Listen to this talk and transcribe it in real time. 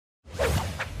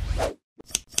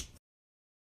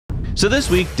So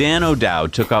this week, Dan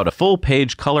O'Dowd took out a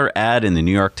full-page color ad in the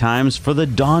New York Times for the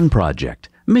Dawn Project,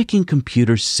 making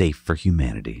computers safe for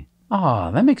humanity.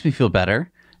 Oh, that makes me feel better.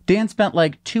 Dan spent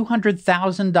like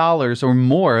 $200,000 or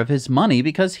more of his money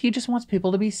because he just wants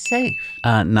people to be safe.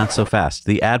 Not so fast.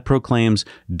 The ad proclaims,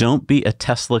 "Don't be a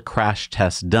Tesla crash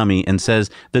test dummy," and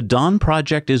says the Dawn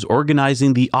Project is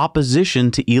organizing the opposition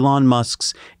to Elon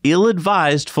Musk's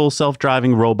ill-advised full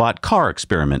self-driving robot car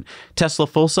experiment. Tesla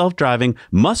full self-driving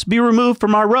must be removed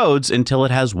from our roads until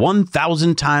it has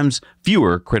 1,000 times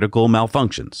fewer critical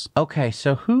malfunctions. Okay,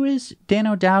 so who is Dan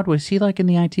O'Dowd? Was he like in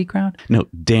the IT crowd? No,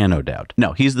 Dan O'Dowd.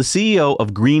 No, he's the CEO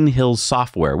of Green Hills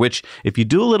Software, which, if you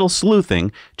do a little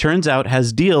sleuthing, turns out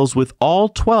has deals with all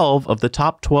 12 of the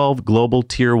top 12 global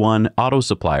Tier 1 auto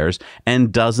suppliers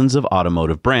and dozens of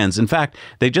automotive brands. In fact,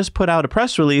 they just put out a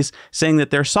press release saying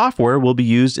that their software will be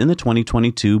used in the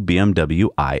 2022 BMW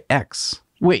iX.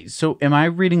 Wait, so am I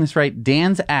reading this right?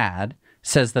 Dan's ad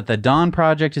says that the Dawn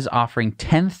Project is offering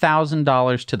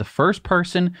 $10,000 to the first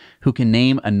person who can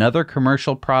name another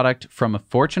commercial product from a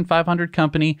Fortune 500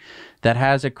 company that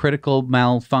has a critical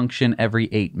malfunction every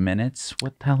 8 minutes.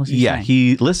 What the hell is he saying? Yeah,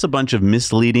 he lists a bunch of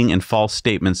misleading and false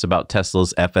statements about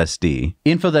Tesla's FSD.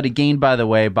 Info that he gained, by the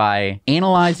way, by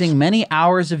analyzing many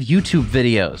hours of YouTube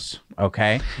videos.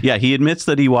 Okay. Yeah, he admits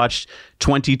that he watched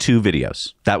 22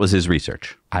 videos. That was his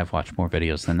research. I've watched more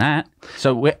videos than that.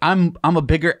 So I'm a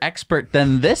bigger expert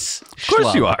than this. Of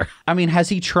course you are. I mean, has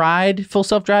he tried full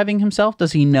self-driving himself?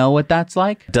 Does he know what that's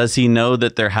like? Does he know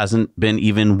that there hasn't been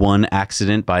even one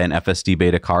accident by an FSD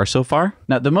beta car so far?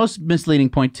 Now, the most misleading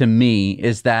point to me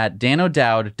is that Dan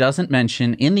O'Dowd doesn't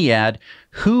mention in the ad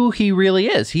who he really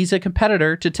is. He's a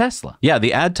competitor to Tesla. Yeah,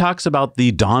 the ad talks about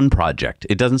the Dawn Project.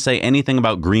 It doesn't say anything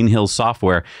about Green Hills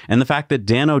Software and the fact that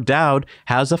Dan O'Dowd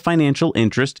has a financial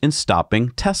interest in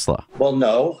stopping Tesla. Well,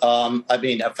 no. I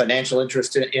mean, a financial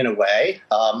interest in a way.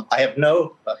 I have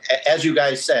no, as you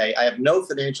guys say, I have no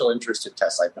financial interest in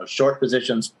Tesla. I have no short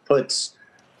positions, puts,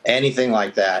 anything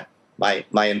like that. My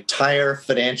entire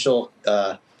financial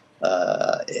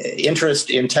interest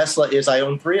in Tesla is I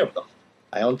own 3 of them.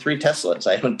 I own 3 Teslas.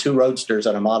 I own 2 Roadsters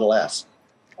and a Model S.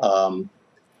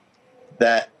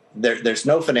 That there's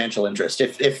no financial interest.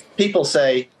 If people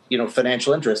say,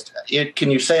 financial interest,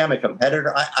 can you say I'm a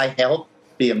competitor? I help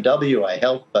BMW. I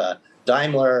help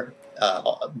Daimler,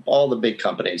 all the big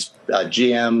companies,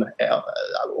 GM.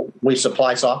 We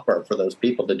supply software for those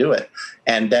people to do it,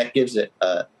 and that gives it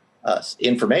us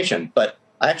information. But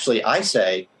actually, I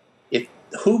say,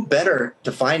 who better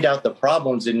to find out the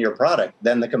problems in your product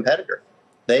than the competitor?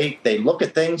 They look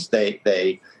at things,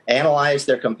 they analyze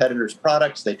their competitors'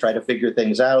 products, they try to figure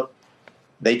things out.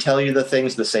 They tell you the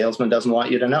things the salesman doesn't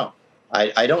want you to know.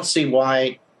 I don't see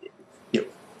why,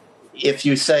 if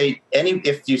you say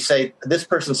this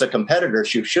person's a competitor,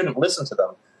 you shouldn't listen to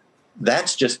them.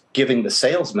 That's just giving the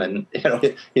salesman,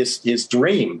 his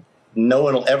dream. No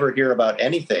one will ever hear about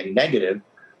anything negative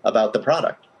about the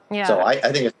product. Yeah. So I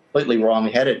think it's completely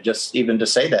wrong-headed just even to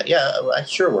say that. Yeah,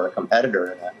 sure, we're a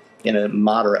competitor in a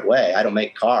moderate way. I don't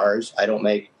make cars. I don't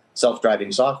make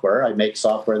self-driving software. I make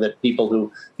software that people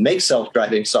who make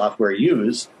self-driving software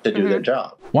use to do their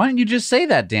job. Why didn't you just say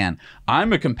that, Dan?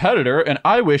 I'm a competitor, and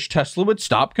I wish Tesla would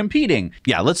stop competing.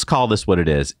 Yeah, let's call this what it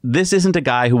is. This isn't a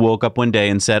guy who woke up one day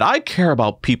and said, I care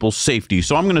about people's safety,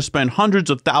 so I'm going to spend hundreds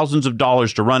of thousands of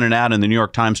dollars to run an ad in the New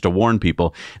York Times to warn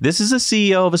people. This is a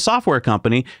CEO of a software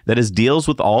company that has deals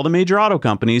with all the major auto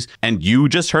companies, and you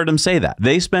just heard him say that.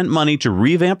 They spent money to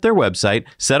revamp their website,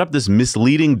 set up this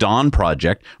misleading Dawn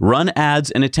Project, run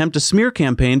ads, and attempt a smear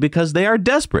campaign because they are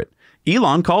desperate.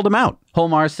 Elon called him out.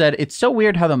 Holmar said, it's so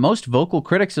weird how the most vocal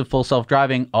critics of full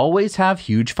self-driving always have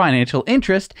huge financial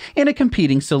interest in a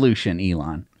competing solution,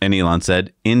 Elon. And Elon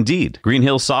said, indeed, Green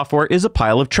Hills Software is a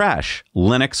pile of trash.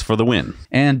 Linux for the win.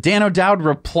 And Dan O'Dowd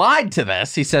replied to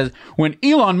this. He says, when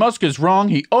Elon Musk is wrong,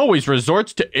 he always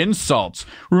resorts to insults.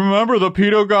 Remember the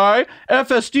pedo guy?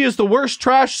 FSD is the worst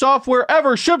trash software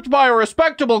ever shipped by a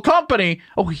respectable company.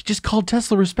 Oh, he just called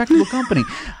Tesla a respectable company.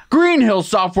 Green Hills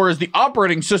Software is the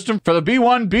operating system for the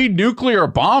B-1B nuclear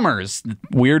bombers.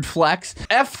 Weird flex.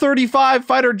 F-35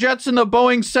 fighter jets and the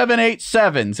Boeing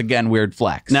 787s. Again, weird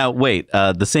flex. Now, wait,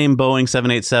 the same Boeing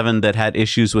 787 that had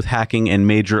issues with hacking and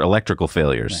major electrical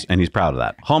failures, right. And he's proud of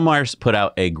that. Hallmar's put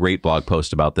out a great blog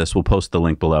post about this. We'll post the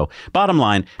link below. Bottom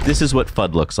line, this is what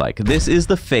FUD looks like. This is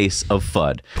the face of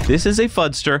FUD. This is a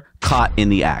FUDster caught in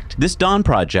the act. This Dawn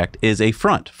Project is a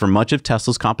front for much of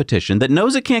Tesla's competition that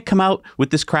knows it can't come out with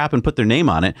this crap and put their name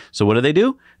on it. So what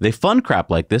do? They fund crap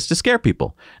like this to scare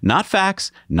people. Not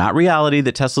facts, not reality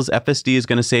that Tesla's FSD is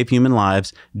going to save human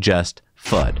lives, just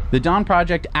FUD. The Dawn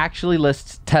Project actually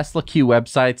lists Tesla Q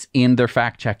websites in their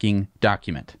fact-checking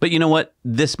document. But you know what?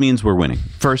 This means we're winning.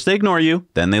 First they ignore you,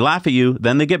 then they laugh at you,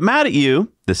 then they get mad at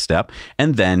you, this step,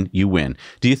 and then you win.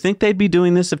 Do you think they'd be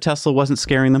doing this if Tesla wasn't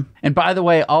scaring them? And by the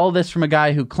way, all this from a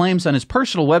guy who claims on his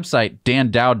personal website,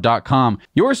 dandowd.com,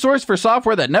 your source for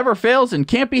software that never fails and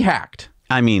can't be hacked.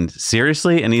 I mean,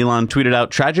 seriously? And Elon tweeted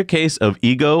out, tragic case of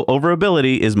ego over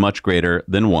ability is much greater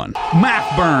than one.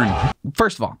 Math burn.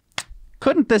 First of all,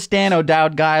 couldn't this Dan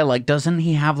O'Dowd guy, doesn't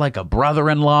he have a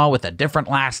brother-in-law with a different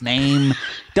last name?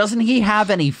 Doesn't he have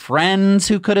any friends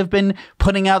who could have been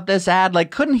putting out this ad?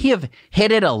 Couldn't he have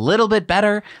hit it a little bit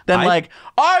better than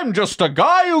I'm just a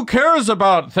guy who cares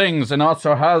about things and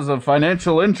also has a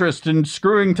financial interest in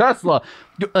screwing Tesla.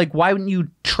 Why wouldn't you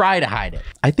try to hide it?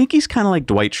 I think he's kind of like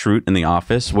Dwight Schrute in The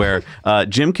Office, where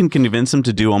Jim can convince him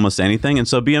to do almost anything. And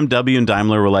so BMW and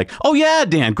Daimler were like, oh yeah,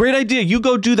 Dan, great idea. You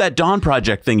go do that Dawn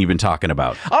Project thing you've been talking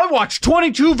about. I watched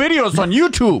 22 videos on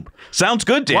YouTube. Sounds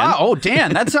good, Dan. Wow. Oh,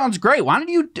 Dan, that sounds great. Why don't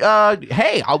you,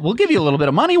 we'll give you a little bit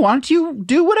of money. Why don't you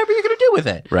do whatever you're going to do with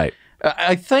it? Right.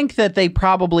 I think that they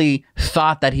probably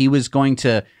thought that he was going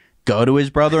to go to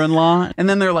his brother-in-law. And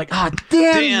then they're like,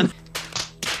 Dan.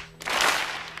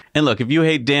 And look, if you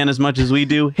hate Dan as much as we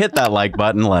do, hit that like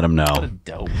button, let him know. What a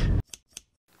dope.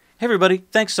 Hey everybody,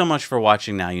 thanks so much for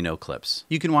watching Now You Know Clips.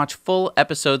 You can watch full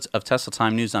episodes of Tesla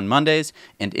Time News on Mondays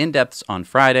and in-depths on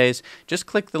Fridays. Just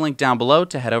click the link down below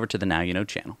to head over to the Now You Know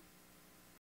channel.